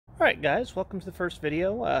Alright guys, welcome to the first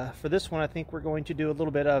video. For this one I think we're going to do a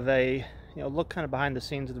little bit of a look kind of behind the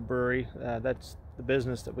scenes of the brewery. That's the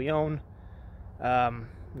business that we own.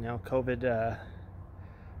 COVID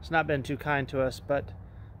it's not been too kind to us, but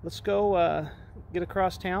let's go get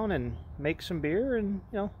across town and make some beer and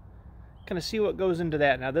kind of see what goes into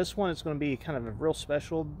that. Now this one is going to be kind of a real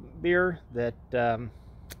special beer that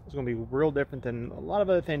is going to be real different than a lot of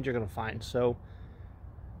other things you're going to find. So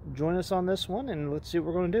join us on this one and let's see what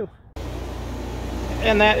we're going to do.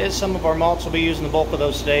 And that is some of our malts. We'll be using the bulk of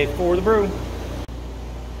those today for the brew.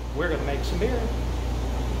 We're going to make some beer.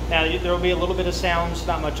 Now there will be a little bit of sounds,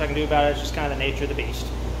 not much I can do about it, it's just kind of the nature of the beast.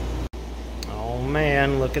 Oh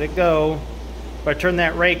man, look at it go. If I turn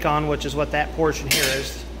that rake on, which is what that portion here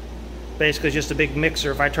is, basically just a big mixer.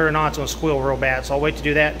 If I turn it on, it's going to squeal real bad, so I'll wait to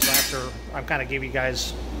do that until after I kind of give you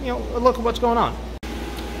guys a look at what's going on.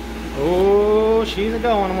 Oh, she's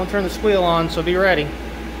a-going. I'm going to turn the squeal on, so be ready.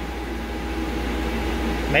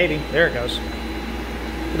 Maybe. There it goes.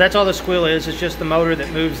 But that's all the squeal is. It's just the motor that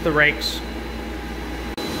moves the rakes.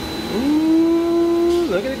 Ooh,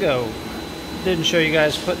 look at it go. Didn't show you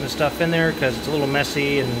guys putting the stuff in there because it's a little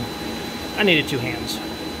messy and I needed two hands.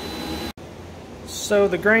 So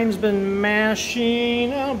the grain's been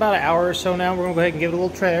mashing about an hour or so now. We're going to go ahead and give it a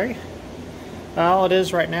little try. All it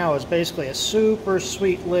is right now is basically a super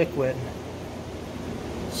sweet liquid.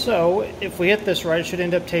 So if we hit this right, it should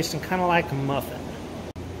end up tasting kind of like a muffin.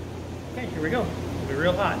 Okay, here we go. It'll be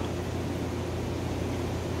real hot.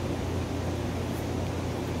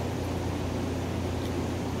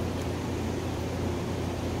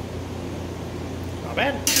 Not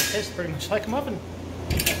bad. It tastes pretty much like a muffin.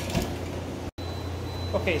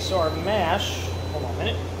 Okay, so our mash, hold on a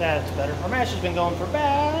minute, that's better. Our mash has been going for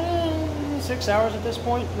about 6 hours at this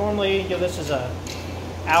point. Normally, this is a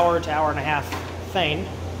hour to hour and a half thing.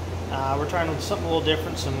 We're trying something a little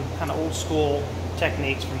different, some kind of old school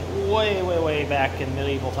techniques from way back in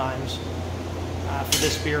medieval times for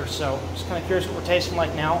this beer. So just kind of curious what we're tasting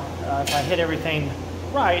like now. If I hit everything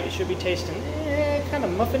right, it should be tasting kind of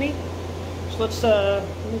muffiny. So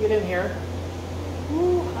let me get in here.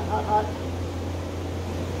 Ooh, hot.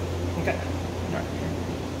 Okay. All right.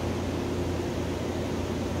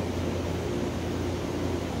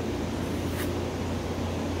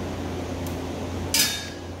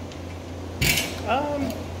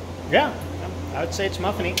 Yeah, I would say it's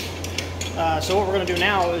muffiny. So what we're going to do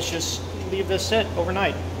now is just leave this sit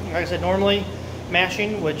overnight. Like I said, normally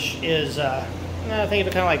mashing, which is, I think of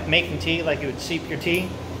it kind of like making tea, like you would steep your tea.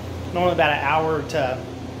 Normally about an hour to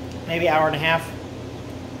maybe hour and a half.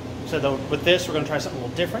 So with this, we're going to try something a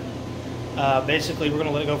little different. Basically, we're going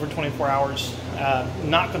to let it go for 24 hours,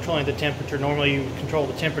 not controlling the temperature. Normally you control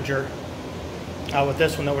the temperature. With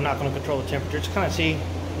this one, though, we're not going to control the temperature. Just kind of see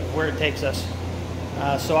where it takes us.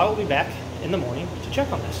 So I will be back in the morning to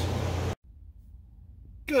check on this.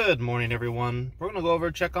 Good morning, everyone. We're going to go over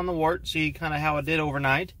and check on the wort, see kind of how it did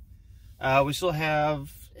overnight. We still have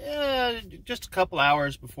just a couple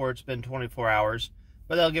hours before it's been 24 hours,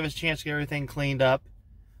 but that'll give us a chance to get everything cleaned up.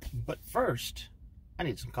 But first, I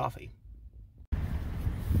need some coffee.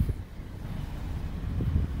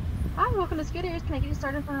 Hi, welcome to Scooters. Can I get you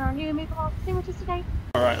started on our new maple malt sandwiches today?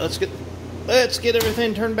 All right, let's get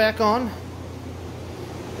everything turned back on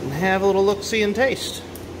and have a little look-see and taste.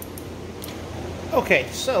 Okay,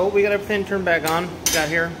 so we got everything turned back on. Got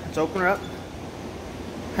here. Let's open her up.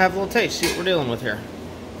 Have a little taste. See what we're dealing with here.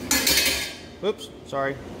 Oops,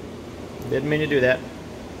 sorry. Didn't mean to do that.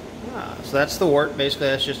 So that's the wort. Basically,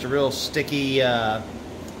 that's just a real sticky, like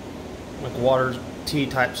water tea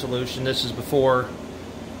type solution. This is before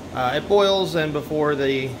it boils and before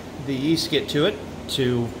the yeast get to it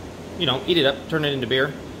to, eat it up, turn it into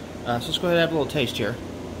beer. So let's go ahead and have a little taste here.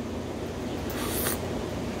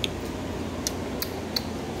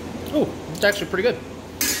 Oh, it's actually pretty good.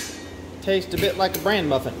 Tastes a bit like a bran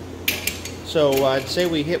muffin. So I'd say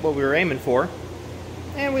we hit what we were aiming for.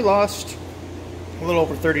 And we lost a little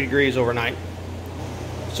over 30 degrees overnight.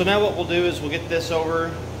 So now what we'll do is we'll get this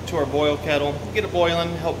over to our boil kettle, get it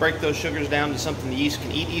boiling, help break those sugars down to something the yeast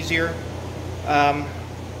can eat easier. And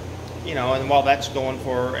while that's going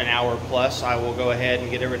for an hour plus, I will go ahead and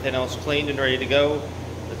get everything else cleaned and ready to go.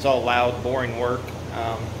 It's all loud, boring work.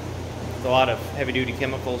 With a lot of heavy-duty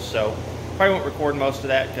chemicals, so probably won't record most of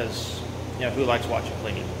that because, who likes watching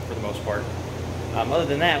cleaning for the most part. Other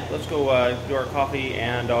than that, let's go do our coffee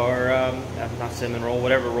and our, not cinnamon roll,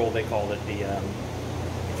 whatever roll they called it, the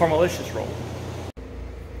Formalicious roll.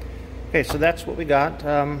 Okay, so that's what we got.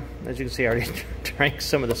 As you can see, I already drank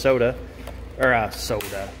some of the soda, or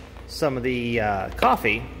some of the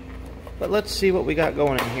coffee, but let's see what we got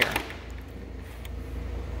going in here.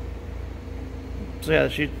 So yeah,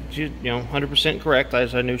 she 100% correct,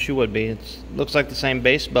 as I knew she would be. It looks like the same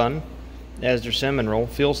base bun as their cinnamon roll.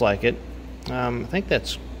 Feels like it. I think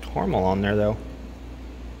that's caramel on there though.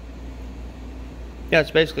 Yeah,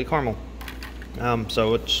 it's basically caramel.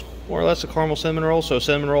 So it's more or less a caramel cinnamon roll. So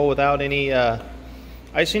cinnamon roll without any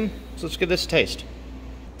icing. So let's give this a taste.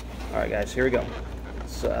 All right, guys, here we go.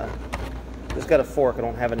 It's just got a fork. I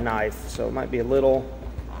don't have a knife, so it might be a little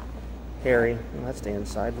hairy. Well, that's the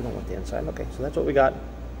inside. We don't want the inside. Okay, so that's what we got.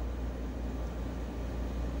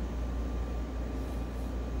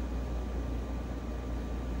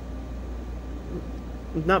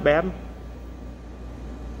 Not bad,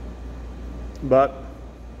 but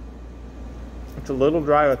it's a little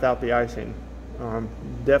dry without the icing.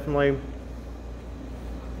 Definitely,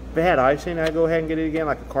 if it had icing, I'd go ahead and get it again,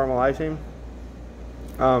 like a caramel icing.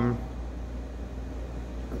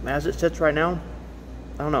 As it sits right now,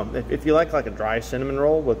 I don't know. If you like a dry cinnamon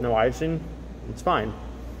roll with no icing, it's fine.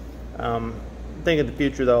 I think in the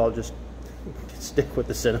future, though, I'll just stick with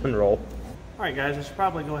the cinnamon roll. All right, guys, I should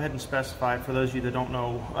probably go ahead and specify, for those of you that don't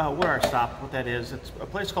know where I stopped, what that is. It's a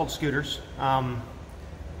place called Scooters.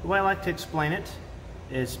 The way I like to explain it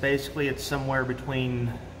is basically it's somewhere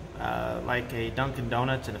between like a Dunkin'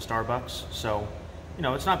 Donuts and a Starbucks. So,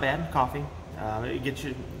 it's not bad coffee. It gets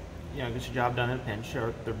you, gets your job done in a pinch.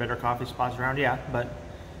 Or there are better coffee spots around, yeah. But,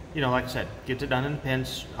 like I said, gets it done in a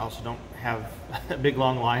pinch. Also don't have a big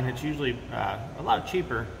long line. It's usually a lot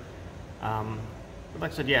cheaper. But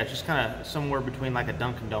like I said, yeah, it's just kind of somewhere between like a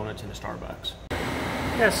Dunkin' Donuts and a Starbucks.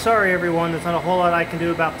 Yeah, sorry everyone, there's not a whole lot I can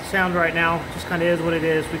do about the sound right now. It just kind of is what it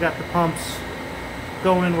is. We got the pumps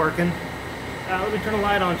going and working. Let me turn the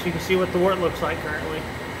light on so you can see what the wort looks like currently.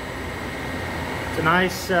 It's a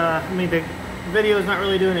nice, the video is not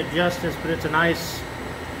really doing it justice, but it's a nice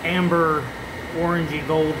amber, orangey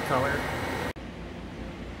gold color.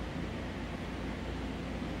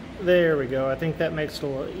 There we go. I think that makes it a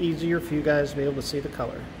little easier for you guys to be able to see the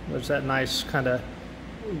color. There's that nice kind of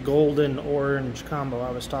golden orange combo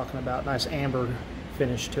I was talking about. Nice amber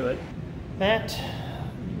finish to it. That,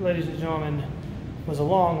 ladies and gentlemen, was a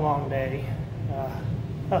long, long day.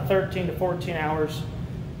 About 13 to 14 hours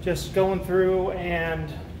just going through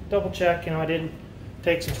and double check. I did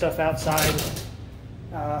take some stuff outside.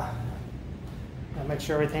 I'll make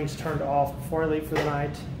sure everything's turned off before I leave for the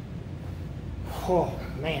night. Oh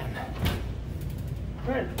man.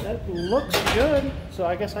 Alright, that looks good. So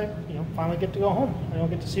I guess I finally get to go home. I don't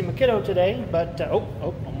get to see my kiddo today, but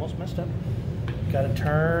almost messed up. Gotta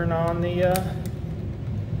turn on the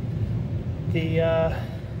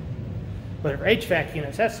whatever HVAC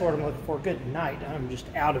units. That's what I'm looking for. Good night. I'm just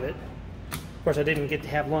out of it. Of course, I didn't get to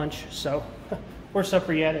have lunch, so we're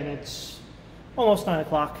supper yet, and it's almost 9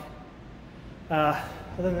 o'clock. Other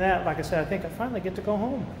than that, like I said, I think I finally get to go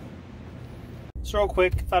home. So real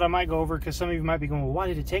quick, thought I might go over, because some of you might be going, well, why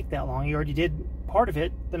did it take that long? You already did part of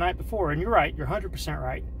it the night before, and you're right. You're 100%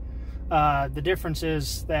 right. The difference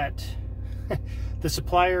is that the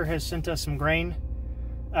supplier has sent us some grain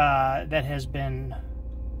that has been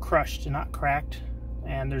crushed and not cracked,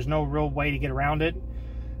 and there's no real way to get around it.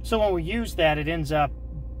 So when we use that, it ends up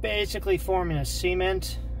basically forming a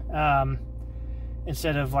cement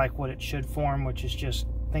instead of like what it should form, which is just,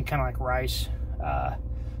 I think, kind of like rice.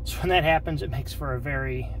 So when that happens, it makes for a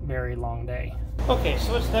very, very long day. Okay,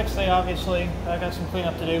 so it's the next day, obviously. I got some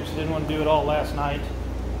cleanup to do because I didn't want to do it all last night.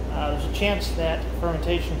 There's a chance that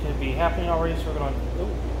fermentation could be happening already, so we're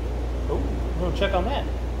going to check on that.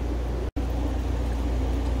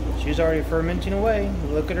 She's already fermenting away.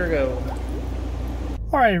 Look at her go.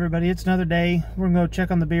 All right, everybody, it's another day. We're going to go check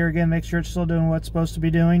on the beer again, make sure it's still doing what it's supposed to be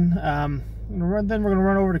doing. Then we're going to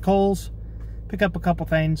run over to Kohl's, pick up a couple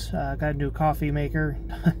things. Got a new coffee maker.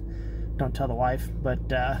 Don't tell the wife, but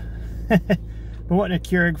been wanting a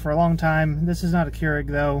Keurig for a long time. This is not a Keurig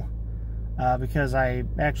though, because I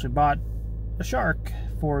actually bought a Shark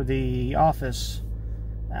for the office.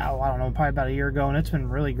 I don't know, probably about a year ago, and it's been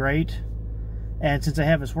really great. And since I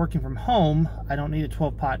have this working from home, I don't need a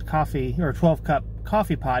 12-pot coffee or a 12-cup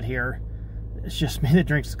coffee pot here. It's just me that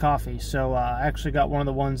drinks the coffee. So I actually got one of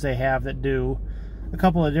the ones they have that do a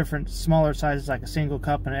couple of different smaller sizes, like a single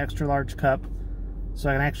cup and an extra large cup, so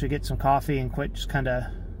I can actually get some coffee and quit just kind of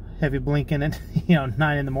heavy blinking at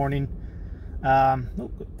 9 in the morning.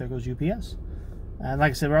 There goes UPS. And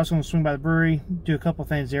like I said, we're also going to swing by the brewery, do a couple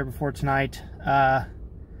things there before tonight.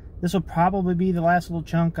 This will probably be the last little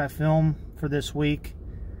chunk I film for this week,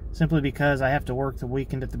 simply because I have to work the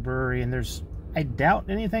weekend at the brewery, and I doubt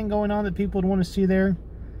anything going on that people would want to see there.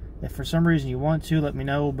 If for some reason you want to, let me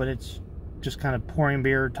know, but it's just kind of pouring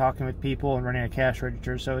beer, talking with people, and running a cash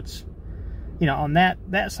register, so it's you know, on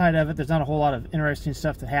that side of it, there's not a whole lot of interesting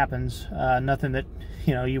stuff that happens. Nothing that,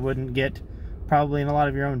 you know, you wouldn't get probably in a lot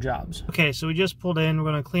of your own jobs. Okay, so we just pulled in.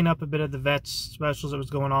 We're going to clean up a bit of the vets specials that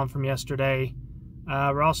was going on from yesterday.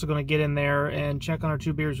 We're also going to get in there and check on our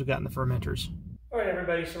 2 beers we got in the fermenters. All right,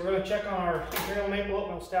 everybody, so we're going to check on our Imperial Maple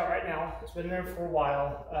Oatmeal Stout right now. It's been there for a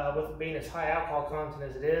while. With it being as high alcohol content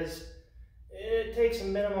as it is, it takes a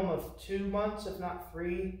minimum of 2 months, if not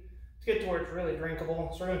 3, to get to where it's really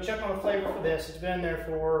drinkable. So we're going to check on the flavor for this. It's been in there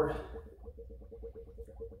for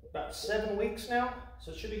about 7 weeks now,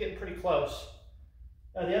 so it should be getting pretty close.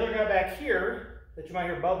 The other guy back here that you might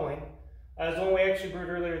hear bubbling is the one we actually brewed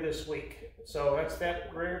earlier this week. So that's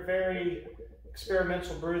that very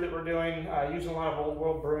experimental brew that we're doing, using a lot of old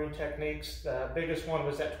world brewing techniques. The biggest one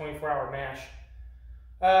was that 24-hour mash.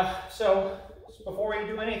 So before we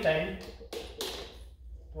do anything, you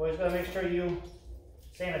always got to make sure you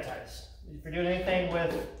sanitize. If you're doing anything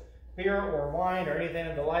with beer or wine or anything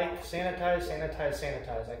of the like, sanitize, sanitize,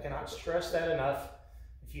 sanitize. I cannot stress that enough.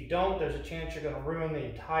 If you don't, there's a chance you're going to ruin the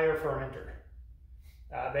entire fermenter.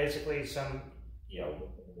 Basically, some, you know,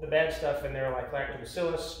 the bad stuff in there like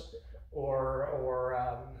lactobacillus or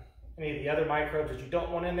any of the other microbes that you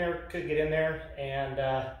don't want in there could get in there, and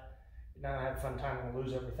you're not going to have a fun time and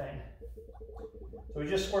lose everything. So we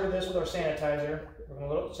just squirted this with our sanitizer. We're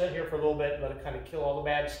going to sit here for a little bit and let it kind of kill all the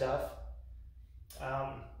bad stuff.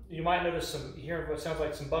 You might notice some, you hear what sounds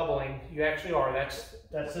like some bubbling. You actually are.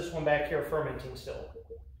 That's this one back here fermenting still.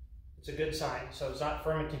 It's a good sign. So it's not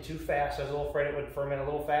fermenting too fast. I was a little afraid it would ferment a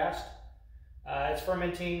little fast. It's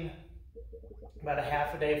fermenting about a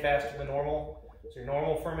half a day faster than normal. So your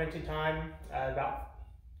normal fermenting time,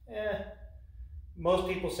 most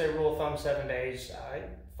people say rule of thumb 7 days.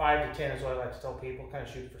 5 to 10 is what I like to tell people, kind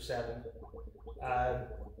of shoot for 7.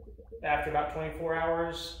 After about 24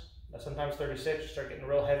 hours, sometimes 36, you start getting a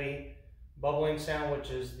real heavy bubbling sound, which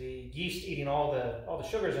is the yeast eating all the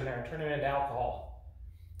sugars in there and turning them into alcohol.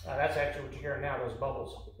 That's actually what you're hearing now, those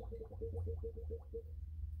bubbles.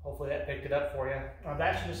 Hopefully that picked it up for you.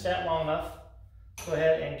 That should have sat long enough. Go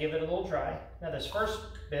ahead and give it a little try. Now this first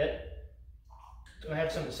bit, it's going to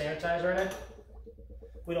have some sanitizer in it.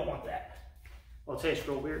 We don't want that. Well, it tastes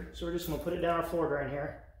real weird. So we're just going to put it down our floor drain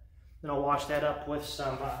here. Then I'll wash that up with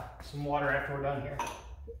some water after we're done here.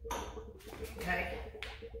 Okay.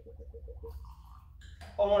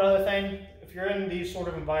 Oh, one other thing, if you're in these sort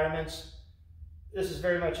of environments, this is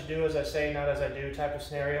very much a do as I say, not as I do type of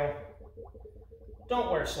scenario.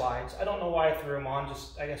 Don't wear slides. I don't know why I threw them on,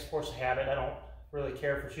 just I guess force of habit. I don't really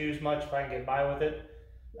care for shoes much if I can get by with it.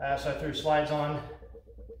 So I threw slides on.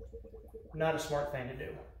 Not a smart thing to do.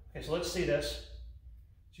 Okay, so let's see this.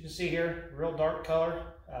 As you can see here, real dark color,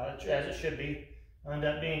 as it should be. It'll end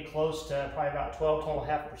up being close to probably about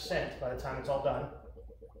 12.5% by the time it's all done.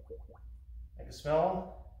 I can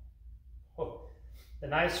smell the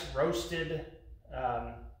nice roasted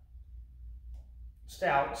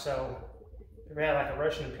stout. So if we had like a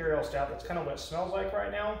Russian Imperial stout, that's kind of what it smells like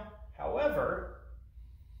right now. However,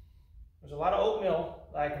 there's a lot of oatmeal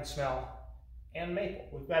that I can smell and maple.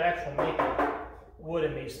 We've got actual maple wood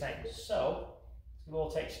in these things. So let's give it a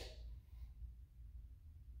little taste.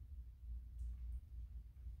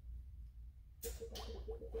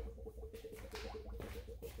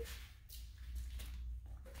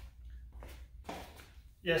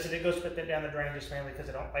 Yes, I did go spit that down the drain just mainly because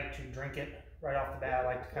I don't like to drink it right off the bat. I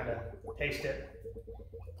like to kind of taste it,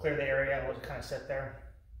 clear the area, and let it kind of sit there.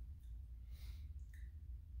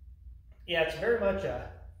 Yeah, it's very much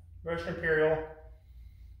a Russian Imperial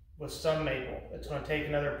with some maple. It's going to take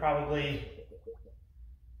another probably,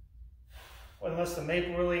 well, unless the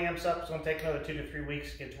maple really amps up, it's going to take another 2 to 3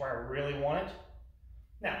 weeks to get to where I really want it.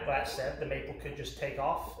 Now, that said, the maple could just take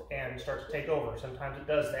off and start to take over. Sometimes it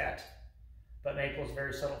does that. But maple is a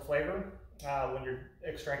very subtle flavor when you're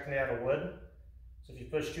extracting it out of wood. So if you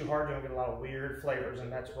push too hard, you're going to get a lot of weird flavors,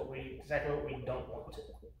 and that's exactly what we don't want.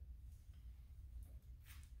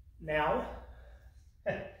 Now,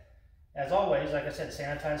 as always, like I said,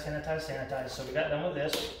 sanitize, sanitize, sanitize. So we got done with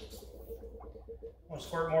this. We'll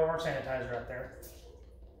squirt more of our sanitizer out there.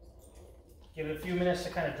 Give it a few minutes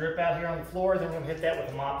to kind of drip out here on the floor, then we're going to hit that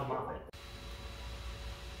with a mop to mop it.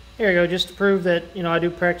 Here we go, just to prove that, you know, I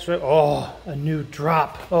do practice with, oh, a new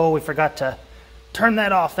drop. Oh, we forgot to turn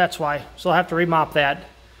that off, that's why. So I'll have to remop that.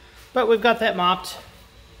 But we've got that mopped,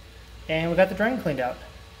 and we've got the drain cleaned out.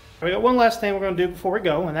 We got one last thing we're going to do before we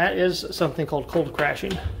go, and that is something called cold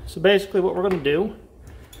crashing. So basically what we're going to do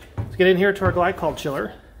is get in here to our glycol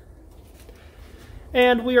chiller,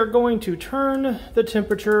 and we are going to turn the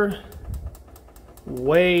temperature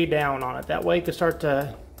way down on it. That way it can start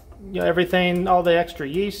to everything, all the extra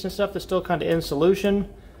yeast and stuff that's still kind of in solution,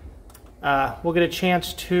 will get a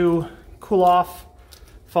chance to cool off,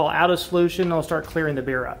 fall out of solution, and it'll start clearing the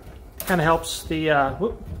beer up. Kind of helps the,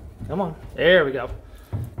 come on, there we go.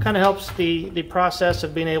 Kind of helps the process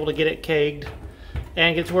of being able to get it kegged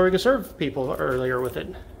and get to where we can serve people earlier with it.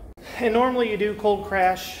 And normally you do cold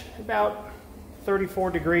crash about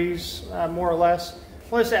 34 degrees, more or less.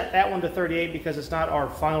 Well, let's set that one to 38 because it's not our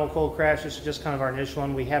final cold crash. This is just kind of our initial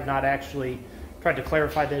one. We have not actually tried to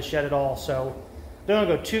clarify this yet at all, so don't want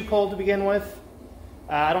to go too cold to begin with.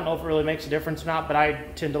 I don't know if it really makes a difference or not, but I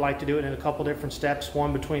tend to like to do it in a couple different steps.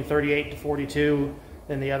 One between 38 to 42,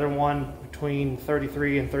 then the other one between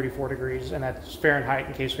 33 and 34 degrees, and that's Fahrenheit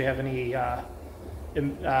in case we have any, I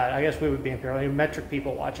guess we would be imperial, any metric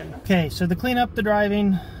people watching. Okay, so the cleanup, the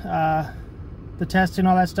driving, the testing,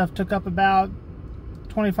 all that stuff took up about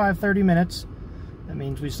 25-30 minutes. That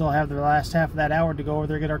means we still have the last half of that hour to go over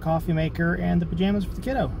there, get our coffee maker and the pajamas for the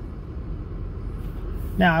kiddo.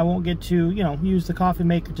 Now I won't get to, use the coffee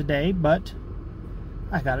maker today, but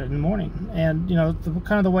I got it in the morning. And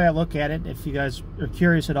kind of the way I look at it, if you guys are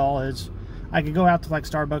curious at all, is I could go out to like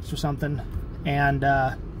Starbucks or something and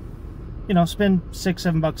spend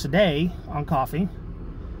 $6-7 a day on coffee,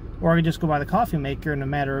 or I could just go buy the coffee maker. In a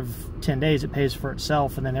matter of 10 days it pays for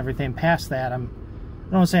itself, and then everything past that I don't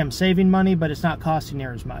want to say I'm saving money, but it's not costing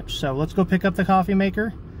near as much. So let's go pick up the coffee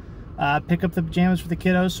maker, pick up the pajamas for the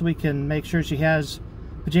kiddos so we can make sure she has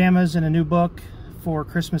pajamas and a new book for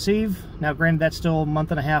Christmas Eve. Now granted, that's still a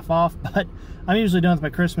month and a half off, but I'm usually done with my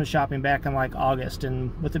Christmas shopping back in like August,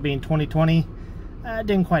 and with it being 2020, it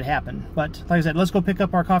didn't quite happen. But like I said, let's go pick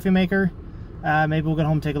up our coffee maker. Maybe we'll get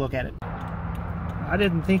home and take a look at it. I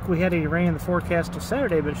didn't think we had any rain in the forecast till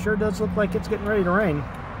Saturday, but it sure does look like it's getting ready to rain.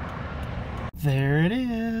 There it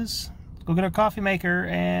is. Let's go get our coffee maker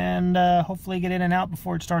and hopefully get in and out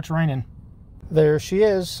before it starts raining. There she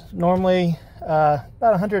is. Normally about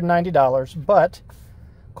 $190, but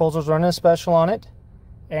Kohl's was running a special on it,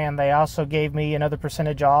 and they also gave me another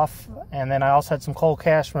percentage off, and then I also had some cold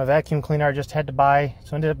cash from a vacuum cleaner I just had to buy,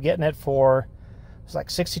 so I ended up getting it for, it was like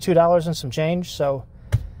 $62 and some change. So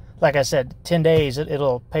like I said, 10 days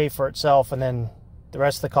it'll pay for itself, and then the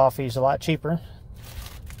rest of the coffee is a lot cheaper.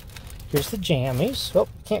 Here's the jammies. Oh,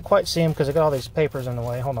 can't quite see them because I got all these papers in the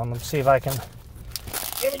way. Hold on, let's see if I can.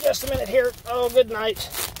 Give me just a minute here. Oh, good night.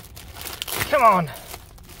 Come on.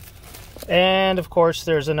 And of course,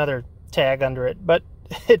 there's another tag under it, but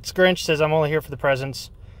it's Grinch says I'm only here for the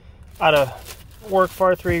presents. Ought to work for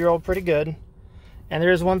our 3-year-old pretty good. And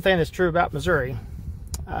there is one thing that's true about Missouri.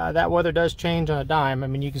 That weather does change on a dime. I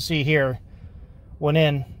mean, you can see here, went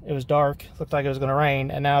in, it was dark, looked like it was going to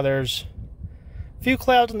rain, and now there's a few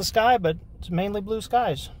clouds in the sky, but it's mainly blue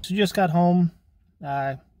skies. So just got home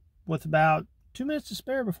with about 2 minutes to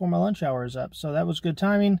spare before my lunch hour is up, so that was good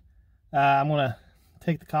timing. I'm going to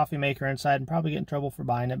take the coffee maker inside and probably get in trouble for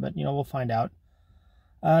buying it, but we'll find out.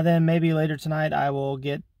 Then maybe later tonight I will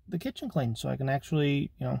get the kitchen cleaned so I can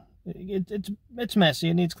actually, it's messy.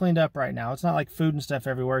 It needs cleaned up right now. It's not like food and stuff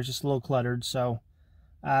everywhere. It's just a little cluttered, so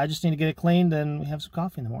I just need to get it cleaned and we have some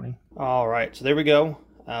coffee in the morning. All right, so there we go.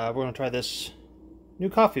 We're going to try this new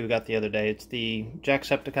coffee we got the other day. It's the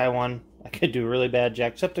Jacksepticeye one. I could do a really bad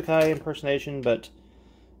Jacksepticeye impersonation, but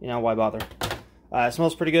why bother? It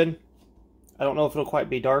smells pretty good. I don't know if it'll quite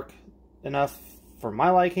be dark enough for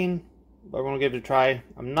my liking, but we're going to give it a try.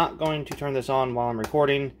 I'm not going to turn this on while I'm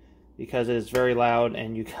recording because it is very loud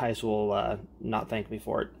and you guys will not thank me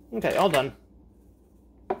for it. Okay, all done.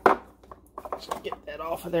 Let's get that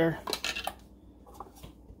off of there.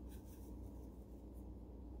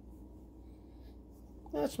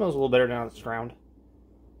 That smells a little better now that it's ground.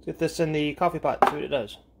 Let's get this in the coffee pot, see what it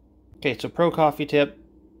does. Okay, so pro coffee tip.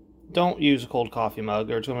 Don't use a cold coffee mug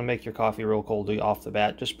or it's going to make your coffee real cold off the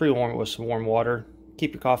bat. Just pre-warm it with some warm water.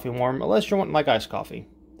 Keep your coffee warm, unless you're wanting like iced coffee.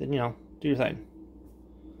 Then, do your thing.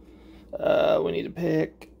 We need to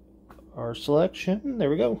pick our selection. There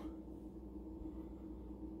we go.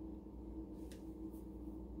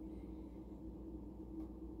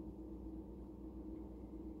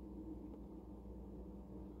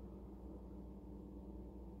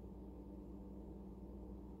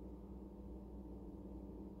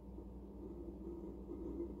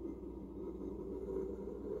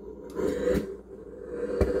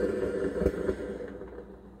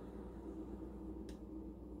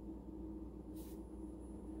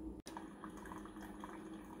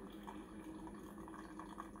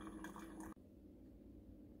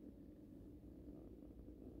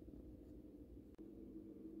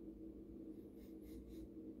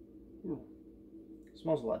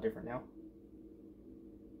 Smells a lot different now.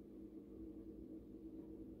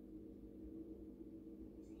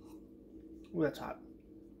 Ooh, that's hot.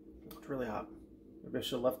 It's really hot. Maybe I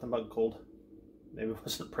should have left the mug cold. Maybe it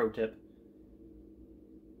wasn't a pro tip.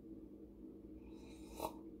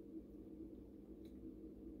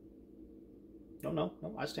 No,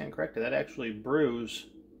 I stand corrected. That actually brews,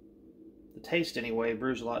 the taste anyway,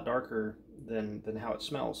 brews a lot darker than how it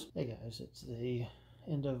smells. Hey guys, it's the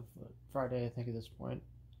end of Friday, I think, at this point.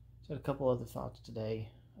 Just had a couple other thoughts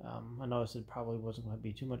today. I noticed it probably wasn't going to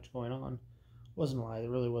be too much going on. Wasn't a lie, there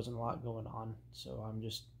really wasn't a lot going on. So I'm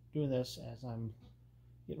just doing this as I'm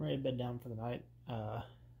getting ready to bed down for the night.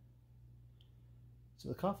 So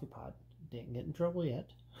the coffee pot didn't get in trouble yet.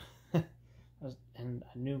 And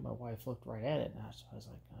I knew my wife looked right at it, and so I was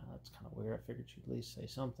like, oh, that's kind of weird. I figured she'd at least say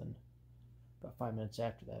something. About 5 minutes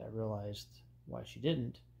after that, I realized why she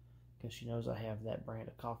didn't, because she knows I have that brand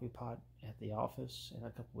of coffee pot at the office. And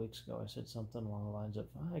a couple weeks ago, I said something along the lines of,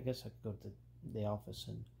 oh, I guess I could go to the office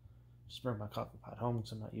and just bring my coffee pot home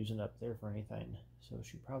because I'm not using it up there for anything. So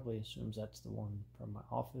she probably assumes that's the one from my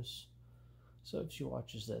office. So if she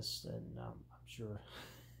watches this, then I'm sure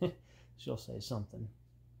she'll say something.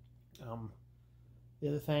 The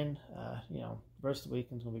other thing, the rest of the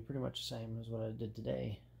weekend's going to be pretty much the same as what I did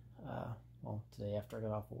today. Well, today after I got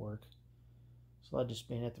off of work. So I'll just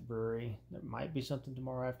being at the brewery. There might be something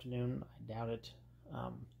tomorrow afternoon. I doubt it.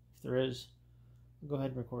 If there is, I'll go ahead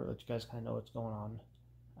and record it, let you guys kind of know what's going on.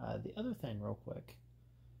 The other thing, real quick.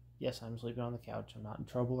 Yes, I'm sleeping on the couch. I'm not in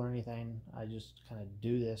trouble or anything. I just kind of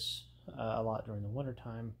do this a lot during the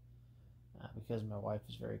wintertime because my wife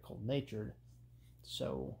is very cold-natured.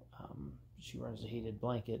 So she runs a heated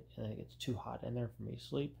blanket, and then it gets too hot in there for me to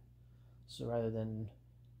sleep. So rather than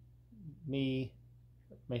me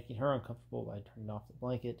making her uncomfortable by turning off the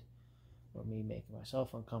blanket, or me making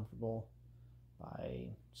myself uncomfortable by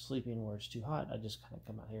sleeping where it's too hot, I just kind of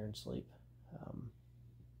come out here and sleep.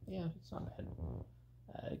 Yeah, it's not bad.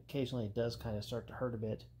 Occasionally it does kind of start to hurt a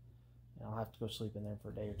bit, and I'll have to go sleep in there for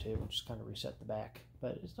a day or two and just kind of reset the back,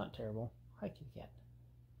 but it's not terrible. Hi, kitty cat.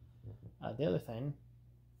 The other thing,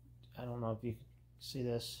 I don't know if you can see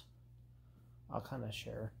this, I'll kind of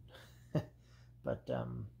share, but a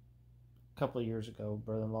couple of years ago,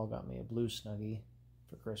 brother-in-law got me a Blues Snuggie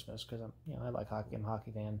for Christmas because I like hockey. I'm a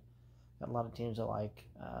hockey fan. Got a lot of teams I like.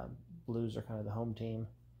 Blues are kind of the home team.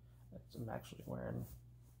 I'm actually wearing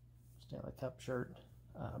a Stanley Cup shirt,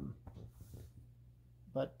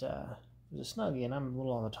 but it was a Snuggie, and I'm a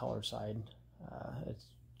little on the taller side. It's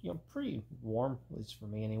pretty warm, at least for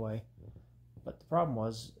me anyway. But the problem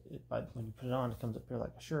was, when you put it on, it comes up here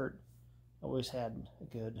like a shirt. I always had a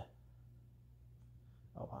good,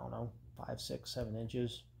 I don't know, 5, 6, 7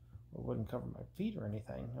 inches, or wouldn't cover my feet or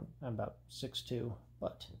anything. I'm about 6'2",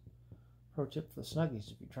 but pro tip for the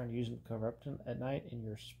Snuggies, if you're trying to use them to cover up at night and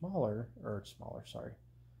you're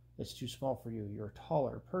it's too small for you, you're a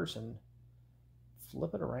taller person,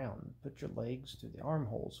 flip it around, put your legs through the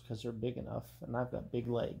armholes because they're big enough, and I've got big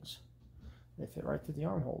legs. They fit right through the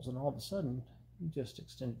armholes, and all of a sudden, you just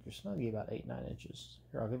extended your Snuggie about 8, 9 inches.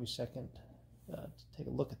 Here, I'll give you a second to take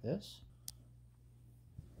a look at this.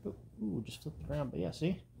 Ooh, just flipped it around, but yeah,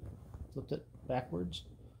 see? Flipped it backwards.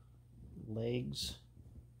 Legs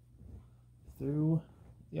through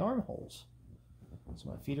the armholes. So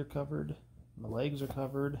my feet are covered, my legs are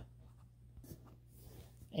covered,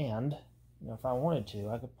 and if I wanted to,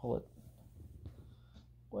 I could pull it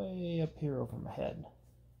way up here over my head.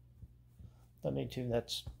 Don't need to,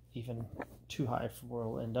 that's even too high for where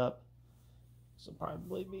it'll end up. This will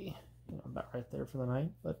probably be about right there for the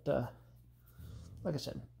night. But like I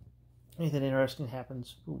said, anything interesting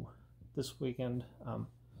happens this weekend, I'll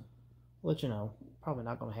let you know. Probably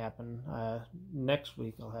not going to happen. Next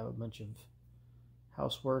week I'll have a bunch of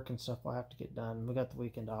housework and stuff I'll have to get done. We got the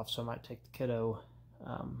weekend off, so I might take the kiddo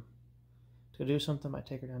to go do something. Might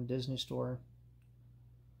take her down to Disney store,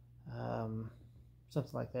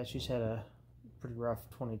 something like that. She's had a pretty rough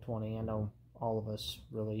 2020. I know all of us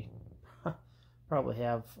really probably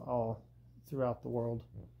have all throughout the world.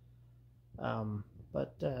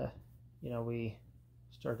 But we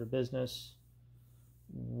started a business.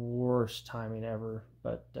 Worst timing ever,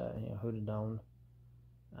 but who'd have known?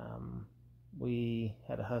 We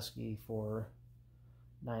had a husky for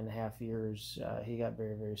 9.5 years. He got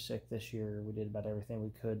very, very sick this year. We did about everything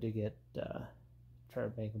we could to try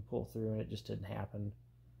to make him pull through, and it just didn't happen.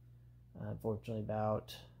 Unfortunately,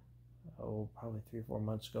 about probably 3 or 4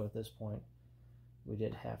 months ago at this point, we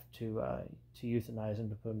did have to euthanize him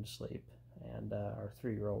to put him to sleep. And our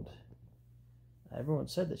 3-year-old, everyone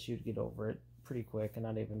said that she would get over it pretty quick and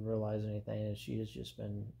not even realize anything, and she has just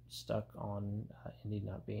been stuck on Indy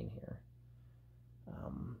not being here.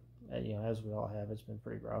 And, as we all have, it's been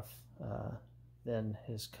pretty rough. Then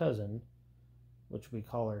his cousin, which we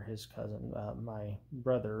call her his cousin. My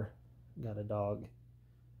brother got a dog.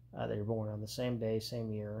 They were born on the same day,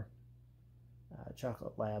 same year.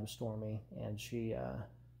 Chocolate Lab Stormy, and she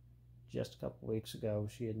just a couple weeks ago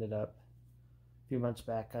she ended up a few months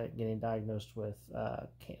back getting diagnosed with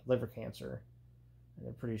liver cancer, and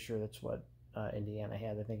they're pretty sure that's what Indiana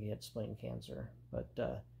had. I think he had spleen cancer,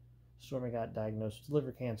 but Stormy got diagnosed with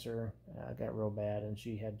liver cancer, got real bad, and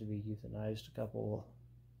she had to be euthanized a couple,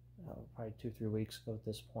 probably 2-3 weeks ago at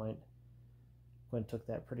this point. Quinn took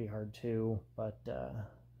that pretty hard too, but at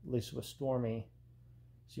least with Stormy,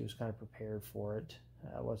 she was kind of prepared for it.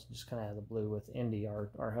 It wasn't just kind of out of the blue with Indy,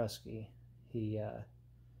 our husky. He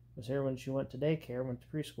was here when she went to daycare, went to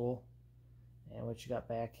preschool, and when she got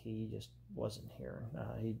back, he just wasn't here.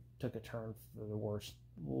 He took a turn for the worse,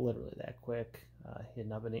 literally that quick. He had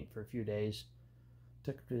not been eating for a few days.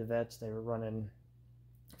 Took her to the vets. They were running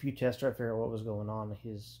a few tests to figure out what was going on.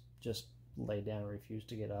 He's just laid down and refused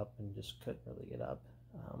to get up and just couldn't really get up.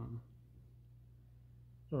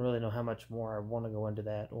 Don't really know how much more I want to go into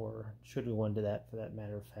that, or should go into that for that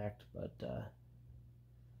matter of fact, but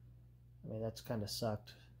I mean, that's kind of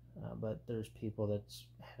sucked, but there's people that's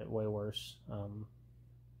had it way worse.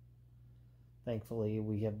 Thankfully,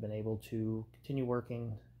 we have been able to continue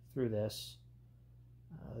working through this.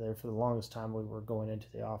 There for the longest time we were going into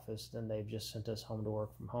the office, then they've just sent us home to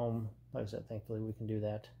work from home. Like I said, thankfully we can do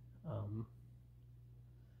that.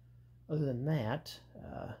 Other than that,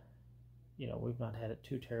 you know, we've not had it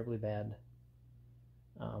too terribly bad.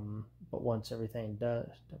 But once everything does,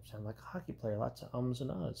 I sound like a hockey player, lots of ums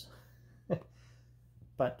and uhs.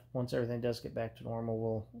 But once everything does get back to normal,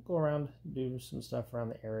 we'll go around, do some stuff around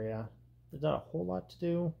the area. There's not a whole lot to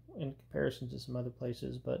do in comparison to some other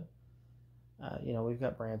places, but you know, we've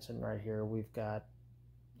got Branson right here. We've got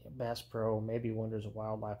Bass Pro, maybe Wonders of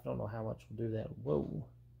Wildlife. I don't know how much we'll do that. Whoa.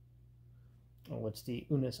 What's the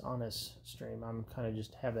Unis Honest stream? I'm kind of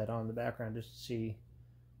just have that on in the background just to see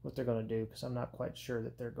what they're going to do, because I'm not quite sure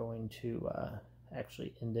that they're going to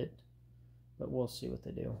actually end it, but we'll see what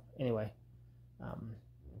they do. Anyway,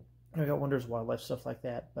 I got Wonders Wildlife, stuff like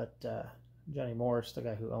that, but Johnny Morris, the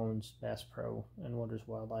guy who owns Bass Pro and Wonders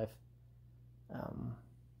Wildlife,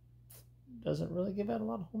 doesn't really give out a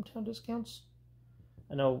lot of hometown discounts.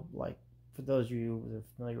 I know, like, for those of you that are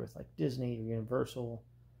familiar with like Disney or Universal,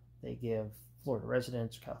 they give Florida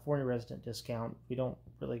residents, California resident discount. We don't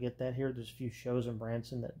really get that here. There's a few shows in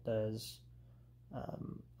Branson that does a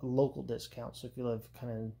local discount. So if you live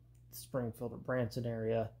kind of in the Springfield or Branson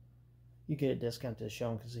area, you get a discount to the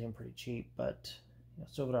show because they're pretty cheap. But you know,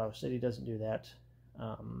 Silverado City doesn't do that,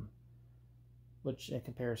 which in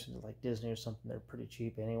comparison to like Disney or something, they're pretty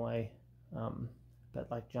cheap anyway.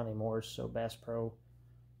 But like Johnny Morris, so Bass Pro,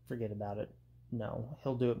 forget about it. No,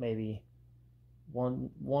 he'll do it maybe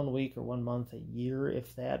one week or 1 month a year,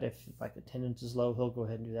 if that. If like attendance is low, he'll go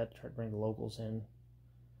ahead and do that to try to bring the locals in.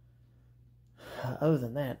 Other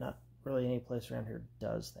than that, not really any place around here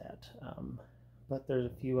does that. But there's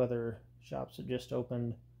a few other shops that just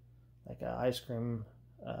opened, like a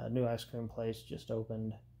new ice cream place just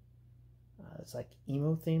opened. It's like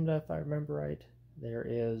emo themed, if I remember right. There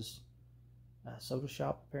is a soda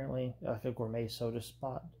shop, apparently, like a gourmet soda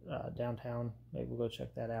spot downtown. Maybe we'll go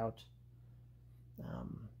check that out.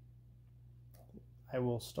 I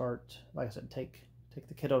will start, like I said, take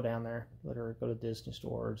the kiddo down there, let her go to Disney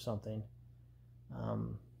store or something,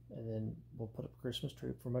 and then we'll put up a Christmas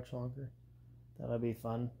tree for much longer. That'll be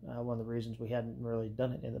fun. One of the reasons we hadn't really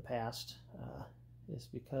done it in the past is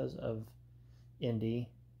because of Indy.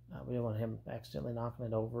 We didn't want him accidentally knocking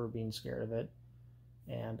it over or being scared of it.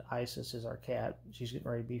 And Isis is our cat. She's getting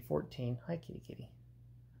ready to be 14. Hi, kitty kitty.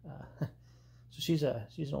 So she's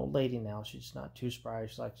an old lady now. She's not too spry.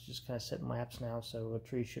 She likes to just kind of sit in laps now, so a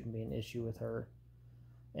tree shouldn't be an issue with her.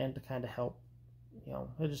 And to kind of help, you know,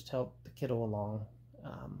 it'll just help the kiddo along.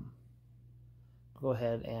 Go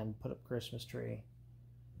ahead and put up a Christmas tree.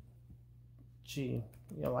 She,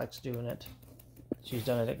 you know, likes doing it. She's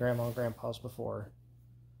done it at Grandma and Grandpa's before.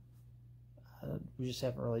 We just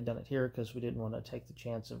haven't really done it here because we didn't want to take the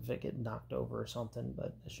chance of it getting knocked over or something,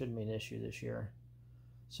 but it shouldn't be an issue this year.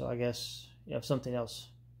 So I guess, you know, if something else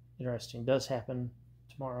interesting does happen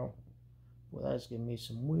tomorrow, well, that's giving me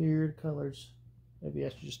some weird colors. Maybe I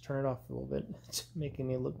should just turn it off a little bit. It's making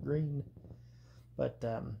me look green. But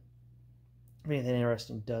if anything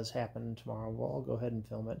interesting does happen tomorrow, well, I'll go ahead and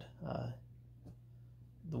film it.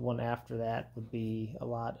 The one after that would be a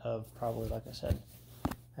lot of, probably, like I said,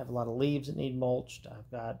 I have a lot of leaves that need mulched. I've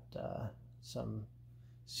got some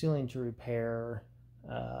ceiling to repair.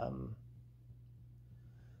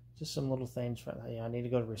 Just some little things. I need to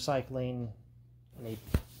go to recycling. I need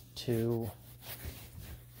to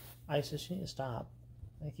Isis, you need to stop.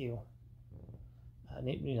 Thank you.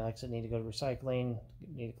 Like I said, need to go to recycling.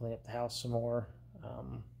 Need to clean up the house some more.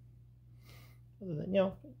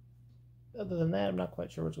 Other than that, I'm not quite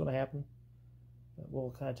sure what's going to happen. But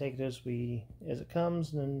we'll kind of take it as it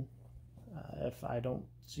comes. And then if I don't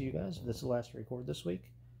see you guys, if this is the last record this week,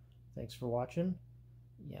 thanks for watching.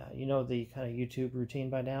 Yeah, you know the kind of YouTube routine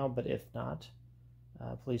by now, but if not,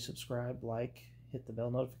 please subscribe, like, hit the bell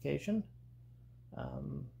notification.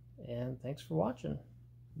 And thanks for watching.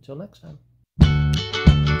 Until next time.